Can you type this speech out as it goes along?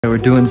We're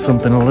doing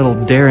something a little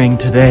daring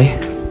today.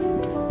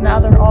 Now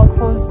they're all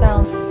closed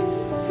down.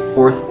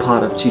 Fourth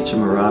pot of chicha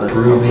morada,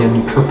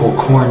 Peruvian purple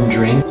corn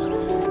drink.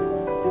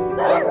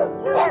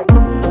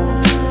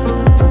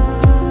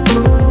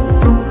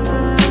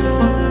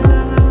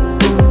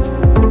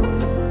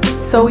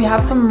 So we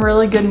have some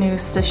really good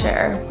news to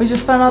share. We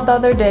just found out the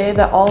other day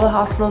that all the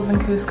hospitals in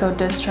Cusco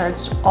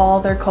discharged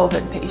all their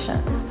COVID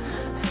patients.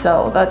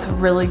 So that's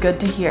really good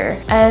to hear.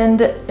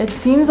 And it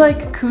seems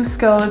like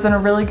Cusco is in a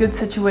really good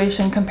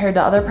situation compared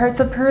to other parts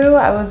of Peru.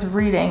 I was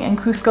reading, and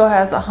Cusco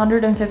has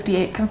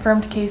 158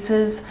 confirmed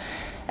cases,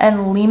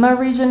 and Lima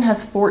region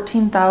has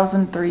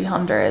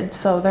 14,300.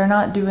 So they're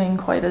not doing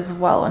quite as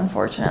well,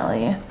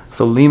 unfortunately.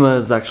 So Lima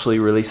is actually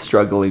really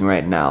struggling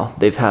right now.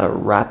 They've had a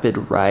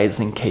rapid rise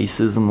in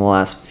cases in the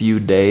last few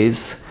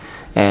days,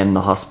 and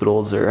the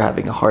hospitals are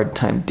having a hard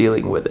time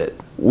dealing with it.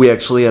 We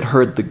actually had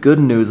heard the good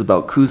news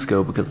about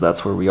Cusco because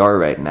that's where we are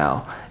right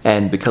now.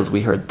 And because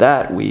we heard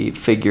that, we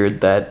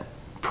figured that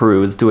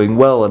Peru is doing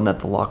well and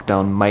that the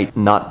lockdown might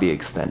not be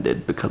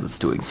extended because it's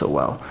doing so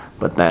well.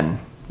 But then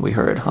we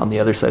heard on the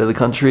other side of the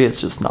country,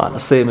 it's just not the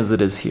same as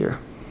it is here.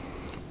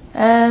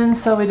 And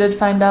so we did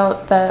find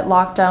out that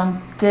lockdown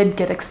did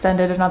get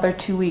extended another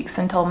 2 weeks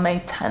until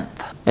May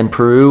 10th. And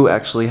Peru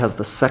actually has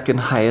the second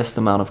highest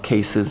amount of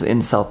cases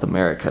in South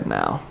America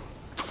now.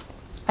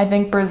 I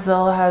think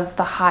Brazil has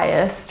the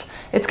highest.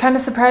 It's kind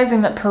of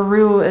surprising that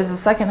Peru is the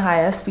second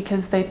highest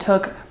because they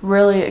took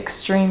really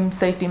extreme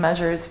safety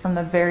measures from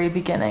the very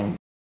beginning.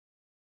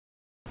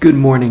 Good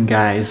morning,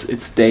 guys.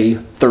 It's day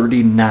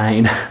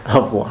 39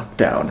 of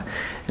lockdown,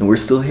 and we're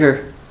still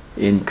here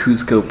in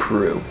Cusco,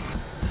 Peru.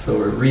 So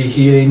we're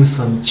reheating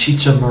some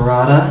chicha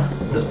morada,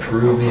 the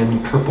Peruvian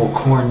purple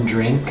corn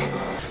drink,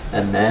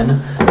 and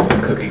then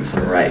cooking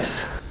some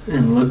rice.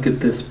 And look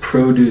at this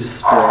produce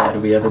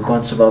spread. We have a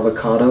bunch of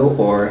avocado,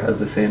 or as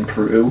they say in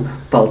Peru,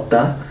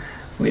 palta.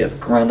 We have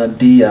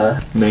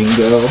granadilla,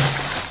 mango,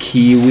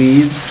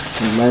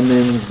 kiwis,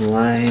 lemons,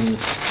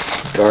 limes,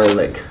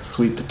 garlic,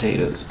 sweet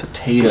potatoes,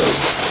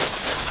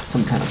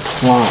 some kind of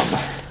plum.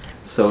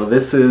 So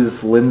this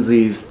is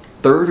Lindsay's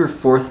third or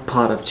fourth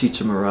pot of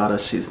chicha morada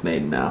she's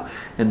made now.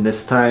 And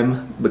this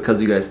time,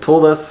 because you guys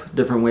told us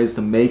different ways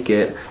to make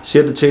it, she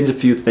had to change a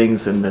few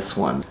things in this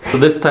one. So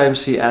this time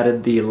she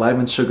added the lime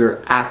and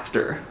sugar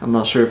after. I'm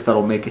not sure if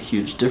that'll make a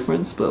huge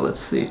difference, but let's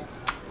see.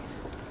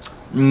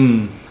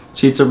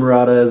 Chicha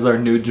morada is our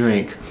new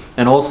drink.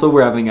 And also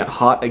we're having it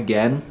hot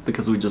again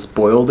because we just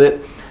boiled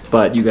it.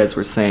 But you guys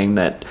were saying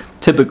that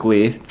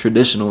typically,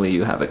 traditionally,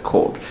 you have it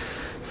cold.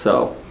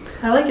 So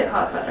I like it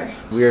hot better.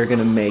 we are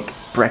gonna make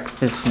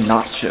breakfast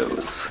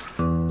nachos.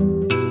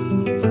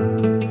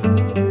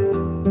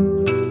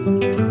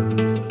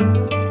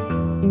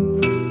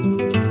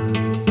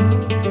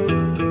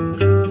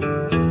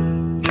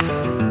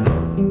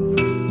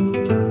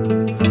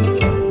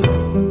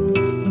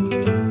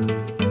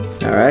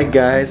 Alright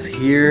guys,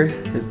 here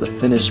is the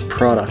finished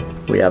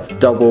product. We have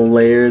double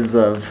layers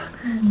of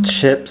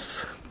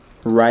chips,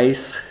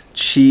 rice,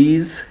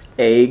 cheese,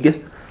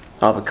 egg,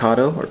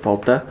 avocado or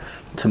palta,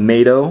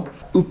 tomato,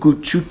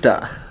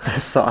 ucuchuta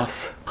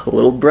sauce. A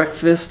little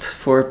breakfast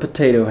for a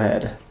potato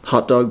head.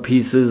 Hot dog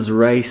pieces,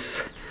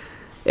 rice,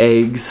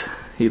 eggs.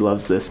 He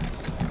loves this.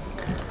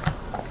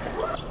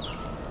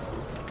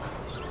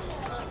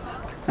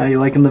 How you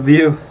liking the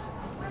view?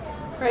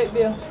 Great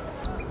view.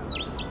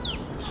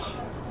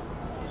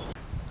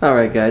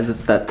 Alright guys,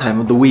 it's that time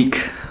of the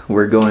week.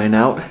 We're going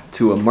out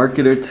to a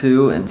market or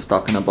two and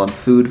stocking up on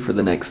food for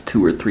the next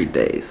 2 or 3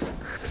 days.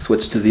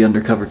 Switch to the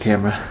undercover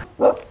camera.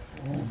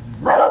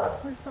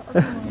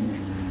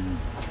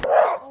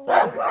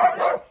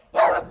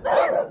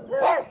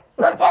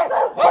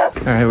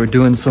 Alright, we're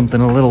doing something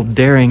a little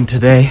daring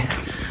today.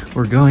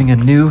 We're going a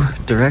new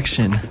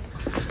direction.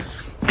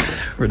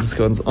 We're just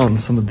going on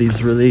some of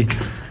these really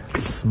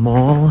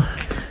small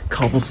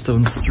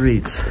cobblestone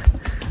streets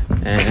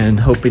and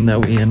hoping that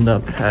we end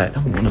up at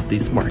one of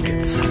these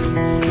markets.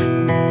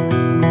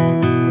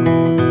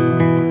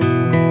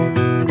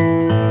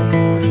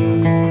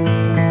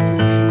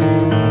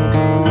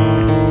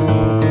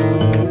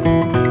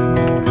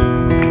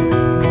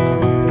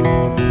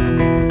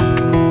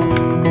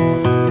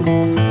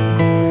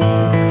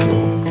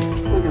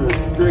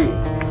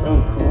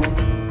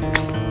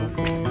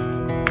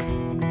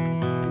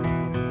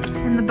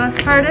 And the best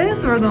part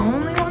is, we're the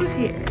only ones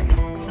here.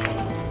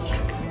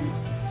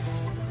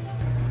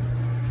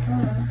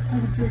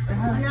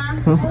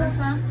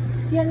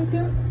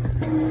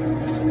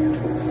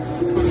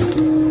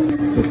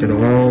 Look at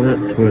all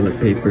that toilet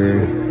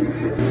paper.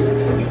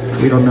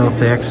 We don't know if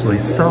they actually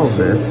sell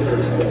this.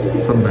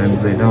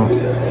 Sometimes they don't.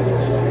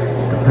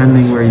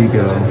 Depending where you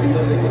go.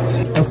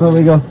 That's where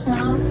we go.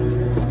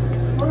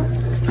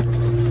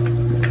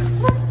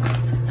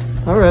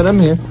 Alright, I'm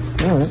here.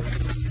 Alright.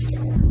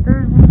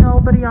 There's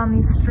nobody on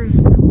these streets.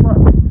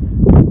 Look.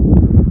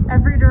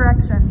 Every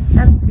direction.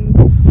 Empty.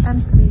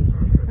 Empty.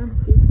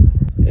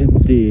 Empty.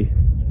 Empty.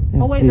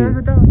 Oh wait, there's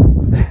a dog.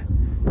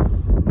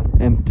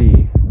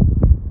 Empty.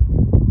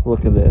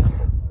 Look at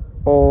this.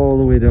 all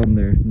the way down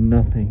there,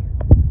 nothing.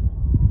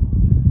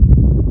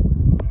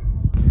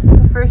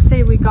 The first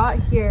day we got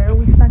here,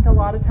 we spent a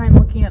lot of time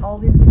looking at all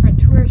these different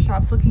tourist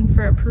shops looking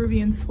for a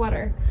Peruvian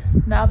sweater.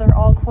 Now they're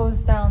all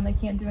closed down. They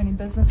can't do any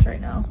business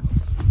right now.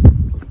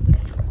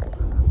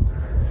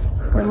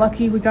 We're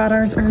lucky we got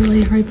ours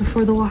early, right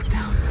before the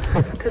lockdown,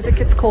 because it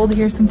gets cold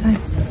here sometimes.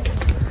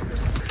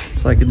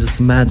 So I can just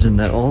imagine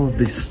that all of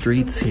these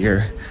streets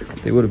here,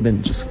 they would have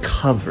been just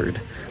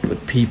covered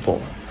with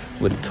people,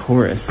 with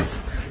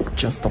tourists,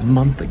 just a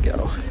month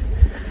ago.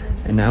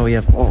 And now we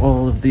have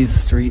all of these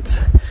streets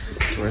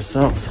to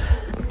ourselves.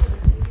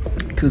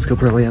 Cusco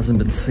probably hasn't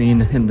been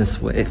seen in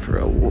this way for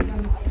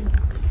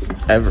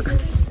ever.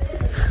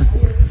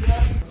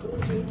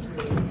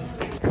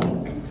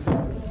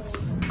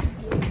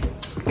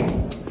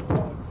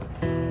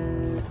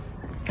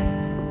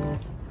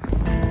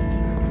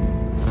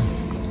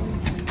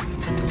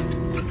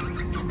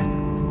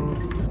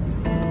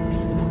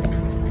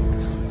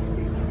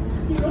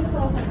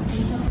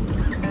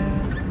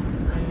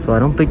 So I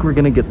don't think we're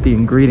gonna get the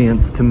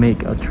ingredients to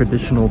make a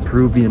traditional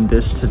Peruvian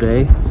dish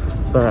today,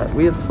 but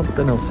we have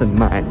something else in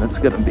mind that's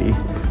gonna be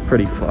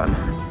pretty fun.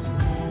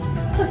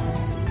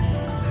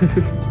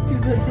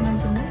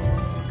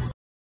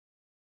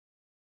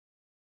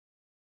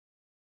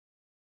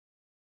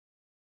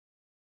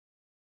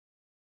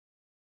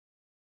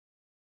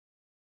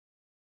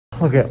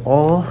 Look at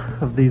all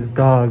of these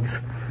dogs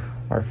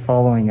are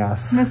following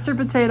us. Mr.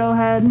 Potato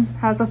Head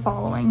has a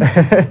following.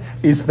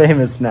 He's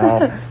famous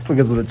now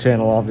because of the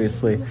channel,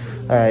 obviously.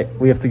 All right,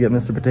 we have to get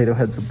Mr. Potato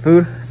Head some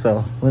food.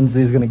 So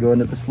Lindsay's gonna go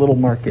into this little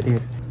market here.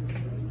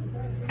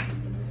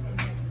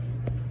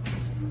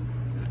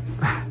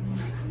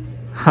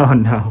 Oh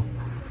no.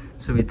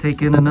 So we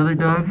take in another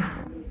dog.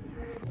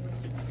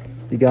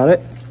 You got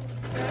it?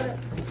 Got it.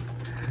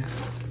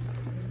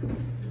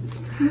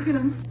 Look at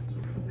him.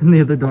 And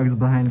the other dog's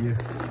behind you.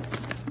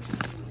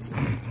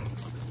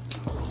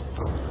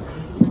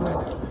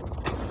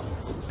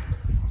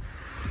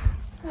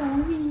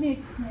 Oh, he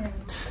nicks him.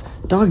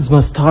 Dogs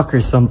must talk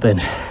or something,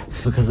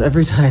 because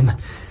every time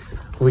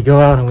we go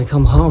out and we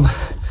come home,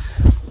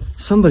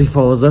 somebody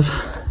follows us.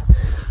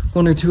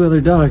 One or two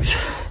other dogs.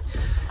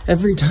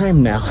 Every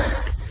time now.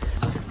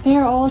 They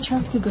are all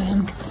attracted to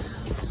him.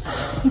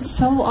 It's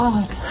so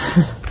odd.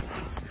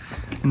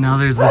 And now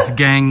there's this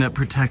gang that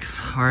protects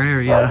our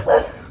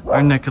area,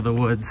 our neck of the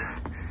woods.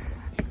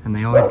 And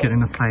they always get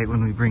in a fight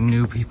when we bring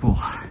new people.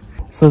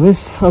 So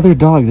this other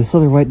dog, this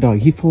other white dog,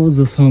 he follows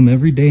us home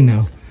every day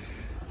now.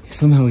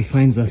 Somehow he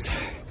finds us.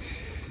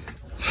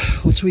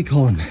 What should we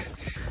call him?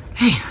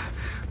 Hey,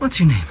 what's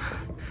your name?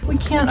 We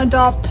can't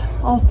adopt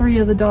all three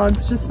of the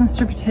dogs, just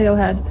Mr. Potato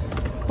Head.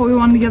 But we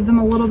wanted to give them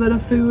a little bit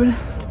of food.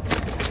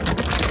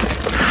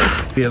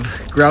 We have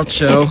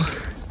Groucho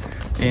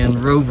and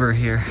Rover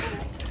here.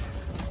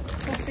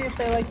 Let's see if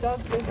they like dog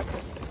food.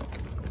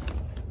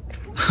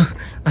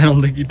 I don't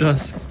think he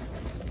does.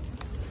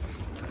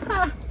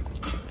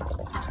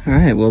 All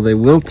right, well, they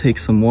will take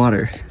some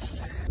water.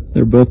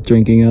 They're both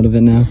drinking out of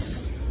it now.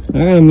 All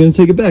right, I'm gonna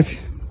take it back.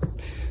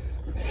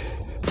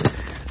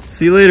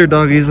 See you later,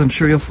 doggies. I'm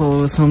sure you'll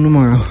follow us home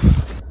tomorrow.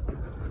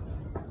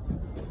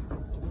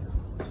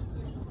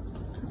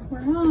 We're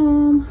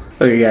home.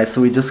 Okay guys,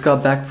 so we just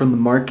got back from the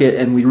market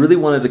and we really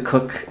wanted to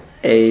cook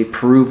a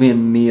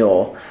Peruvian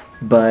meal,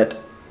 but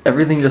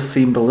everything just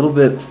seemed a little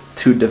bit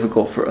too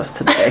difficult for us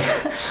today.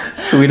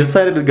 So we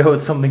decided to go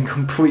with something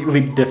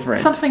completely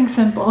different. Something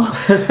simple.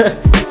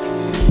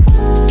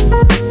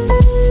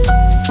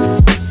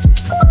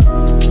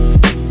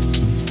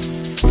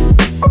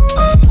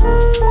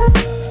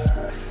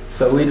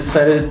 So we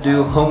decided to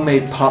do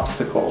homemade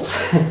popsicles.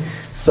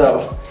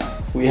 So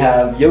we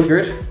have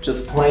yogurt,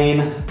 just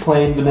plain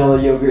vanilla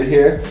yogurt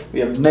here. We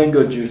have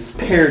mango juice,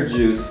 pear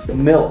juice,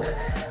 milk,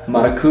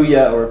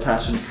 maracuya or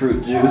passion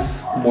fruit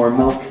juice, more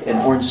milk,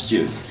 and orange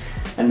juice.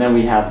 And then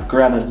we have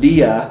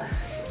granadilla,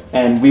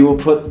 and we will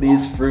put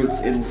these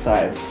fruits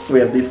inside. We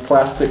have these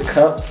plastic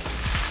cups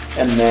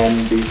and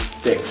then these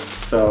sticks.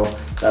 So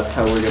that's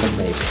how we're gonna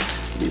make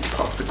these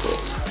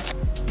popsicles.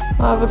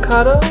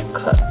 Avocado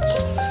cut.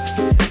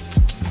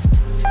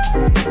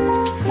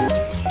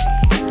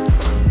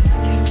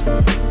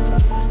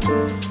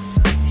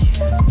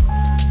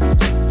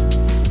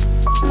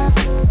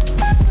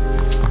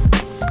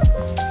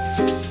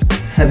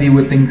 Heavy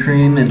whipping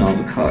cream and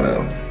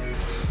avocado.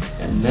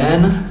 And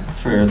then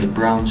for the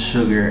brown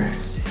sugar,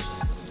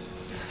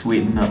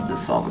 sweeten up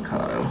this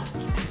avocado.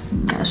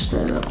 Mash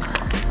that up.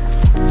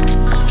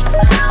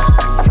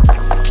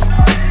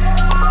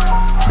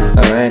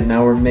 Alright,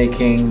 now we're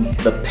making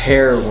the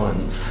pear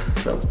ones.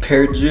 So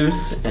pear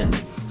juice and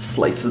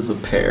slices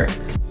of pear.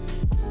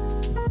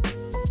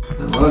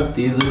 And look,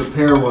 these are the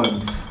pear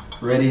ones,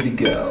 ready to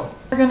go.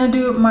 We're gonna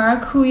do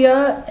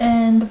maracuya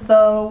and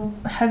the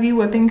heavy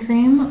whipping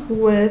cream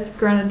with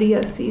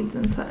granadilla seeds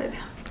inside.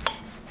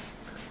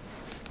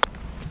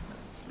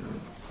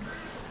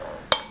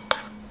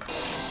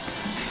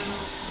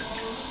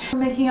 We're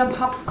making a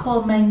popsicle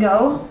of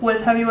mango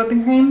with heavy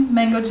whipping cream,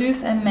 mango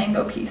juice, and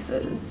mango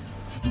pieces.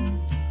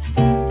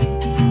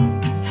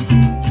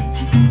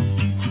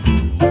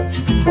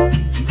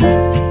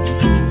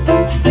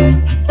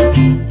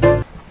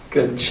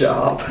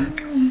 job.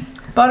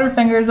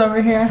 Butterfingers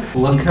over here.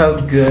 Look how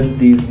good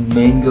these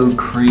mango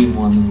cream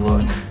ones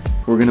look.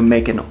 We're gonna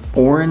make an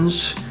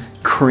orange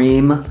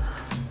cream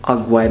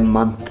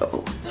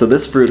aguamanto. So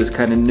this fruit is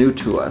kind of new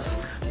to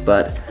us,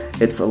 but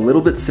it's a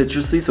little bit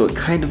citrusy, so it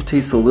kind of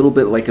tastes a little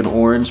bit like an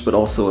orange, but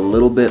also a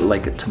little bit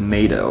like a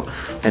tomato.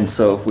 And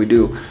so if we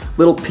do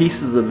little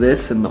pieces of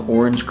this in the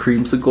orange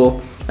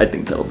creamsicle, I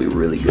think that'll be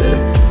really good.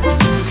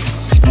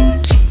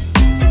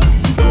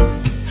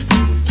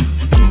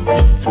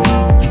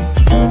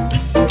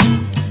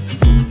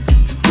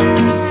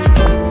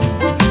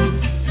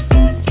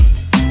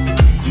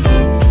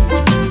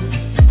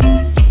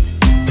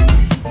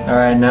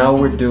 Alright, now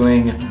we're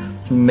doing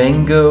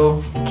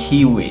mango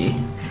kiwi.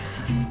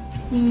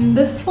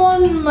 This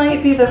one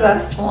might be the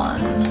best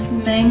one.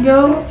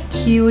 Mango,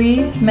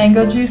 kiwi,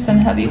 mango juice, and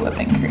heavy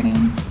whipping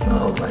cream.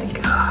 Oh my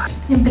god.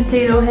 And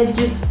Potato Head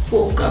just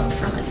woke up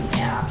from a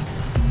nap.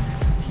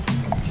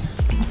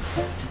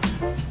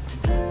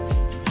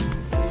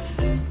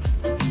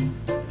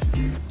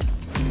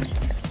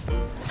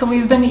 So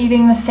we've been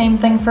eating the same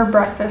thing for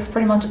breakfast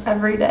pretty much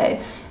every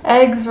day.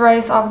 Eggs,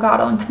 rice,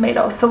 avocado, and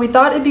tomato. So we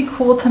thought it'd be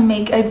cool to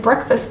make a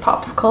breakfast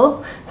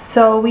popsicle.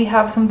 So we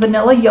have some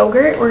vanilla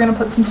yogurt. We're gonna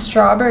put some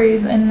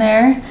strawberries in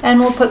there, and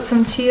we'll put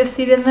some chia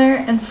seed in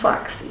there and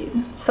flaxseed.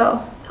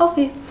 So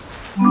healthy.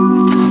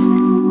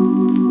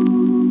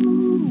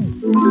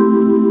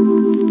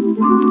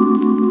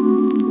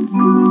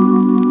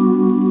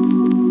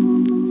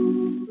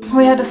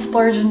 We had to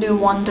splurge and do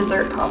one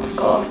dessert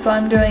popsicle. So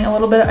I'm doing a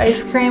little bit of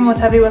ice cream with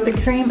heavy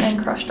whipping cream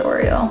and crushed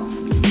Oreo.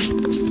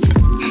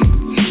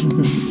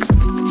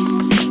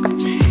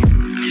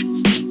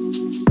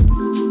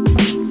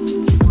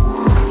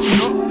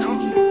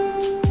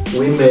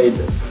 We made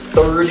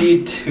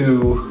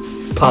 32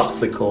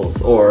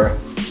 popsicles, or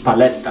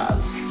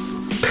paletas.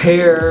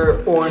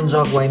 Pear, orange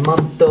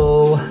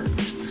aguamanto,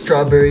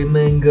 strawberry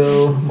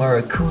mango,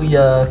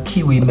 maracuya,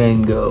 kiwi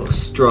mango,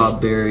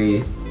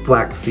 strawberry,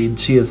 flaxseed,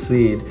 chia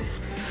seed,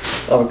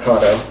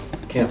 avocado.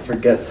 Can't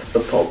forget the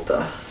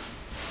palta.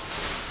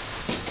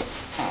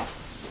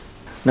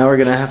 Now we're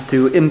gonna have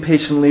to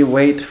impatiently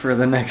wait for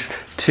the next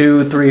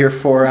 2, 3, or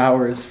 4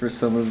 hours for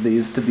some of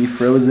these to be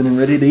frozen and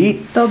ready to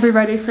eat. They'll be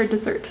ready for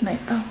dessert tonight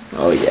though.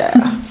 Oh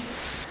yeah.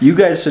 You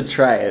guys should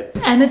try it.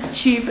 And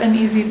it's cheap and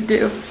easy to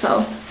do,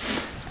 so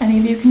any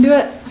of you can do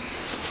it.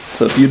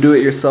 So if you do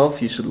it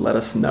yourself, you should let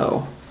us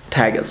know.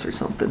 Tag us or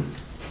something.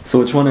 So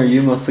which one are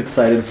you most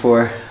excited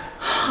for?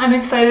 I'm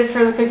excited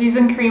for the cookies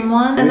and cream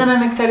one, and then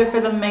I'm excited for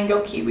the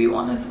mango kiwi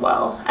one as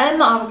well. And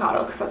the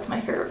avocado, because that's my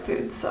favorite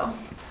food, so.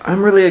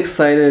 I'm really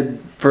excited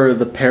for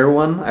the pear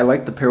one. I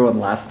liked the pear one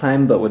last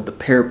time, but with the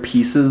pear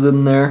pieces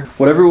in there.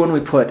 Whatever one we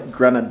put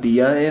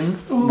granadilla in.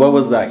 Ooh, what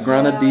was that?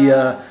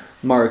 Granadilla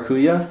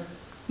maracuya?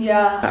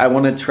 Yeah. I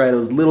want to try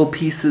those little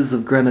pieces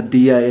of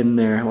granadilla in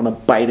there. I want to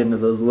bite into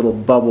those little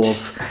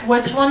bubbles.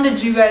 Which one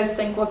did you guys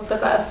think looked the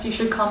best? You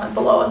should comment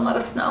below and let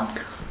us know.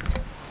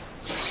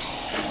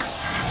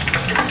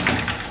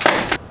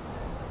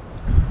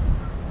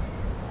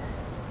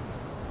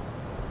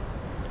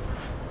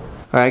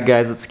 Alright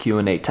guys, it's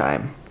Q&A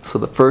time. So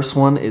the first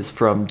one is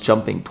from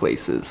Jumping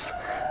Places.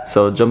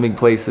 So Jumping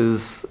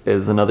Places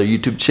is another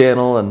YouTube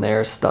channel, and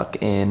they're stuck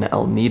in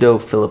El Nido,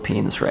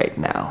 Philippines right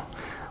now,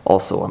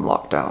 also on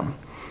lockdown.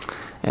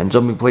 And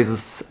Jumping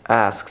Places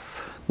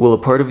asks, will a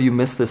part of you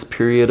miss this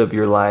period of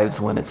your lives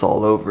when it's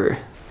all over?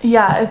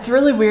 Yeah, it's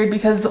really weird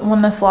because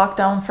when this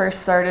lockdown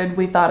first started,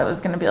 we thought it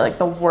was going to be like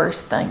the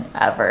worst thing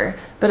ever.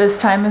 But as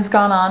time has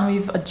gone on,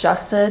 we've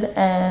adjusted,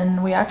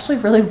 and we actually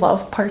really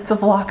love parts of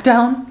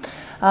lockdown.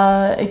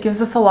 It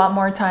gives us a lot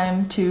more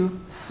time to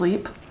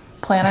sleep,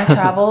 plan our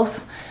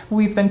travels.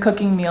 We've been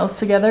cooking meals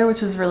together,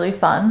 which is really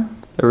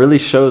fun. It really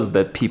shows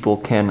that people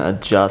can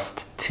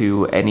adjust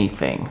to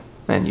anything,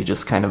 and you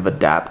just kind of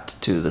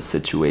adapt to the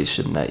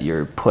situation that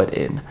you're put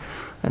in.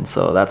 And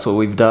so that's what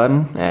we've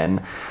done,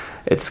 and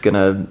it's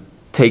gonna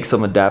take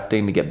some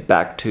adapting to get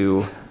back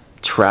to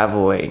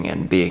traveling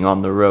and being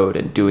on the road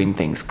and doing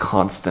things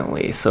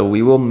constantly. So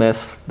we will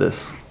miss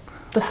this.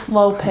 The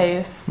slow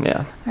pace.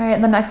 Yeah. All right,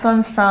 the next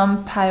one's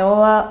from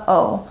Paola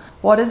O.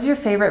 What is your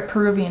favorite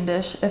Peruvian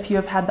dish if you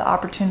have had the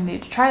opportunity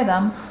to try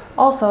them?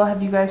 Also,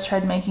 have you guys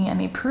tried making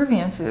any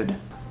Peruvian food?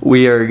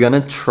 We are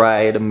gonna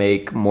try to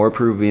make more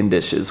Peruvian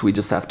dishes. We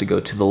just have to go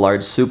to the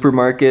large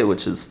supermarket,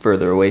 which is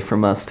further away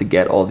from us, to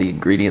get all the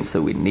ingredients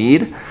that we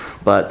need.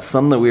 But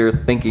some that we were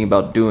thinking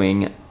about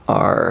doing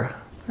are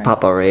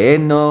papa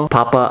relleno,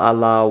 papa a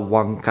la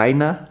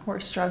huancaina. We're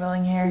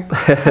struggling here.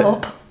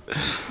 Help.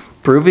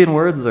 Peruvian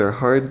words are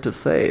hard to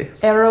say.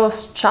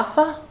 Arroz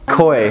chafa?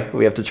 Koi.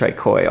 We have to try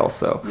koi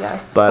also.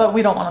 Yes, but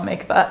we don't want to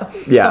make that.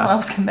 Yeah. Someone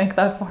else can make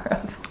that for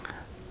us.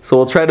 So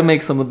we'll try to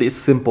make some of these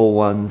simple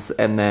ones,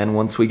 and then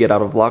once we get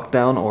out of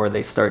lockdown or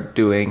they start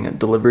doing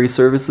delivery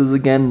services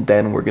again,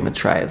 then we're gonna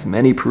try as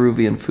many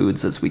Peruvian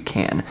foods as we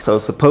can. So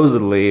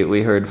supposedly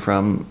we heard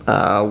from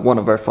one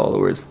of our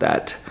followers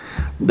that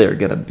they're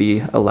gonna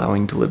be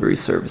allowing delivery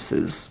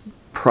services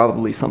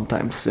probably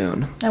sometime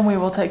soon. And we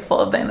will take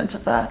full advantage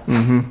of that.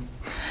 Mm-hmm.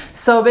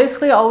 So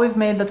basically all we've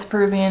made that's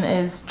Peruvian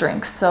is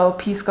drinks, so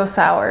pisco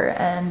sour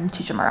and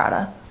chicha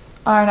morada.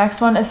 Our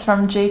next one is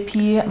from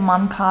JP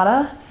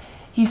Moncada.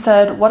 He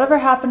said, whatever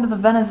happened to the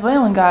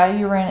Venezuelan guy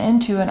you ran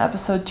into in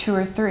episode 2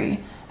 or 3?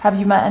 Have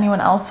you met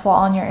anyone else while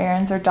on your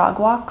errands or dog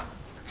walks?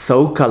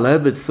 So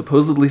Caleb is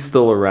supposedly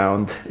still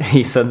around.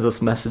 He sends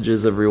us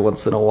messages every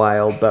once in a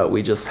while, but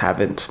we just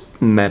haven't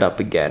met up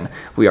again.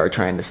 We are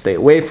trying to stay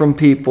away from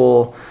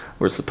people.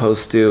 We're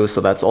supposed to,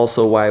 so that's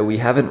also why we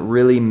haven't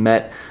really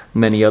met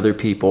many other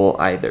people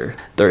either.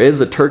 There is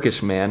a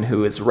Turkish man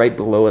who is right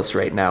below us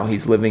right now.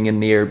 He's living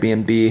in the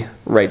Airbnb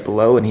right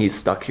below, and he's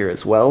stuck here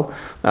as well.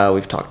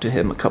 We've talked to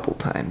him a couple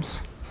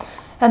times.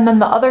 And then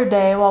the other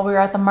day, while we were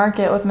at the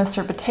market with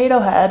Mr. Potato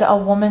Head, a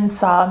woman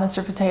saw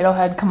Mr. Potato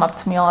Head come up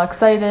to me all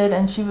excited,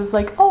 and she was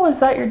like, oh, is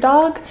that your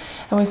dog?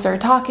 And we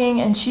started talking,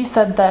 and she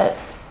said that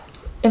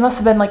it must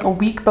have been like a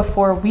week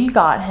before we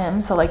got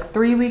him, so like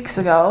 3 weeks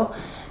ago,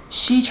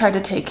 she tried to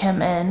take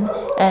him in,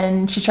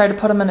 and she tried to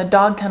put him in a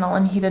dog kennel,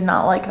 and he did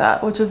not like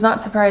that, which was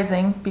not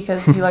surprising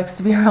because he likes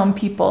to be around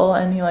people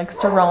and he likes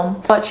to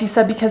roam. But she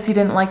said because he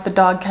didn't like the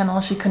dog kennel,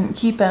 she couldn't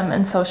keep him,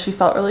 and so she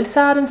felt really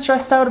sad and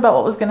stressed out about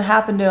what was going to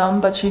happen to him,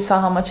 but she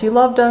saw how much he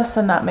loved us,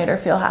 and that made her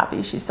feel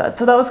happy, she said.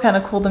 So that was kind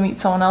of cool to meet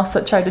someone else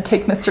that tried to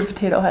take Mr.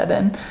 Potato Head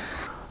in.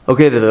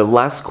 Okay, the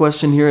last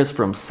question here is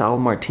from Sal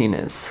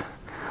Martinez.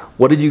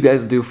 What did you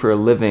guys do for a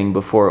living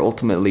before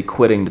ultimately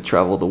quitting to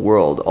travel the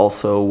world?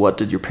 Also, what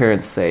did your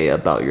parents say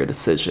about your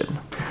decision?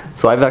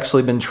 So I've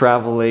actually been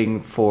traveling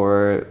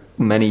for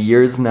many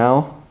years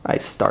now. I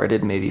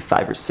started maybe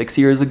 5 or 6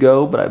 years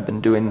ago, but I've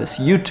been doing this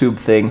YouTube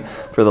thing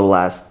for the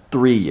last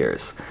 3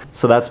 years.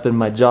 So that's been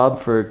my job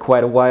for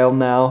quite a while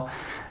now.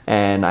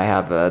 And I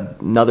have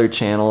another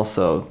channel,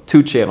 so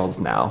 2 channels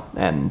now.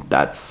 And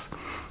that's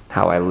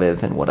how I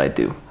live and what I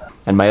do.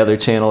 And my other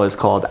channel is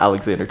called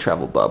Alexander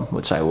Travelbum,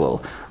 which I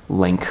will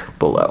link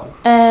below.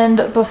 And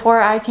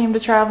before I came to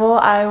travel,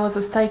 I was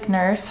a psych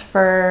nurse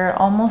for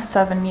almost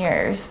 7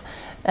 years.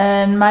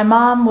 And my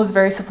mom was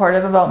very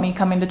supportive about me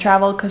coming to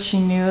travel because she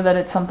knew that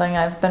it's something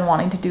I've been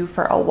wanting to do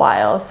for a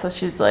while. So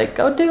she's like,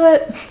 go do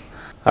it.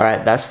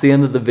 Alright, that's the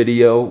end of the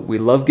video. We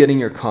love getting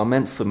your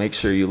comments, so make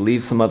sure you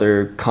leave some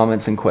other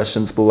comments and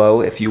questions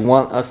below. If you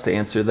want us to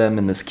answer them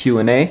in this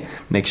Q&A,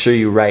 make sure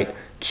you write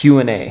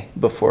Q&A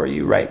before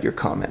you write your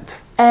comment.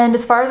 And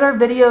as far as our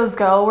videos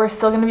go, we're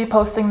still going to be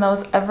posting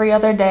those every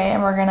other day,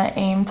 and we're going to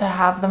aim to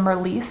have them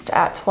released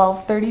at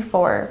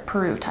 12:34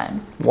 Peru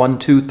time. 1,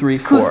 2, 3,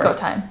 4. Cusco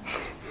time.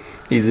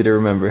 Easy to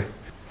remember.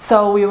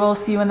 So we will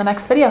see you in the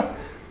next video.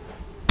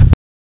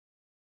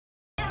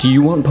 Do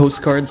you want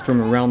postcards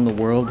from around the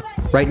world?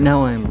 Right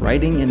now I am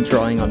writing and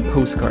drawing on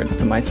postcards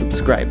to my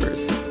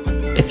subscribers.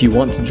 If you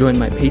want to join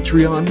my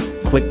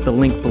Patreon, click the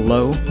link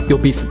below. You'll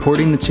be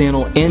supporting the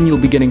channel and you'll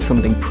be getting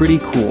something pretty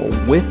cool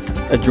with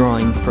a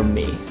drawing from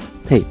me.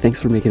 Hey,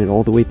 thanks for making it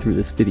all the way through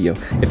this video.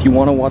 If you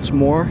want to watch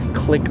more,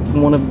 click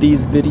one of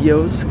these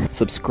videos.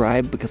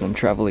 Subscribe because I'm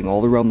traveling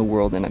all around the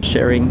world and I'm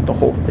sharing the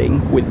whole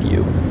thing with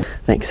you.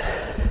 Thanks.